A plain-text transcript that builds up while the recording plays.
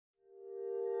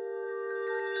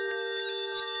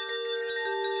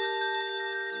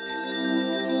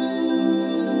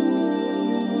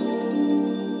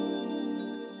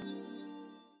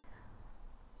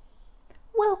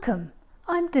Welcome,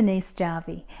 I'm Denise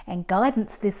Jarvie, and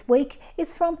guidance this week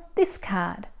is from this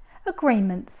card,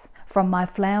 Agreements, from my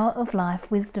Flower of Life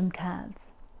Wisdom cards.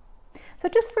 So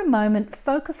just for a moment,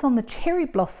 focus on the cherry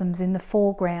blossoms in the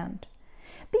foreground.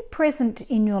 Be present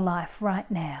in your life right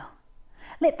now.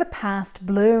 Let the past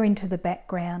blur into the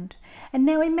background, and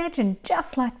now imagine,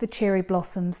 just like the cherry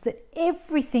blossoms, that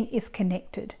everything is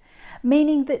connected,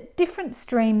 meaning that different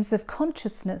streams of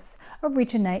consciousness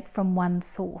originate from one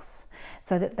source,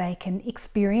 so that they can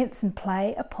experience and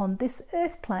play upon this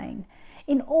earth plane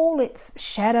in all its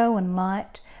shadow and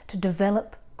light to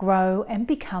develop, grow and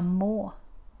become more.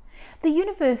 The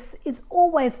universe is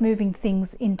always moving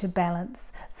things into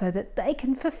balance so that they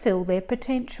can fulfill their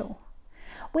potential.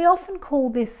 We often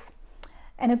call this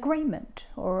an agreement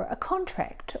or a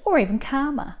contract or even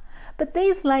karma, but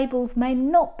these labels may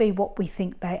not be what we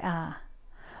think they are.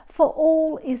 For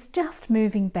all is just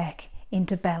moving back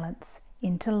into balance,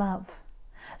 into love.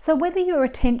 So whether your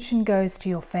attention goes to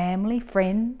your family,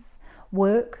 friends,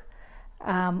 work,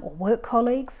 or work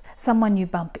colleagues, someone you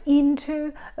bump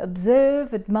into,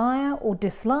 observe, admire or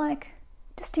dislike,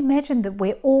 just imagine that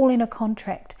we're all in a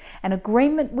contract, an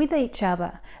agreement with each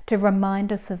other to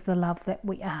remind us of the love that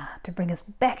we are, to bring us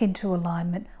back into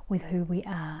alignment with who we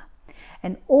are.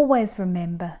 And always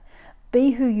remember,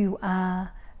 be who you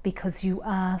are because you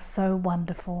are so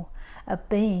wonderful, a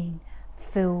being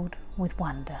filled with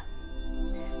wonder.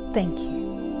 Thank you.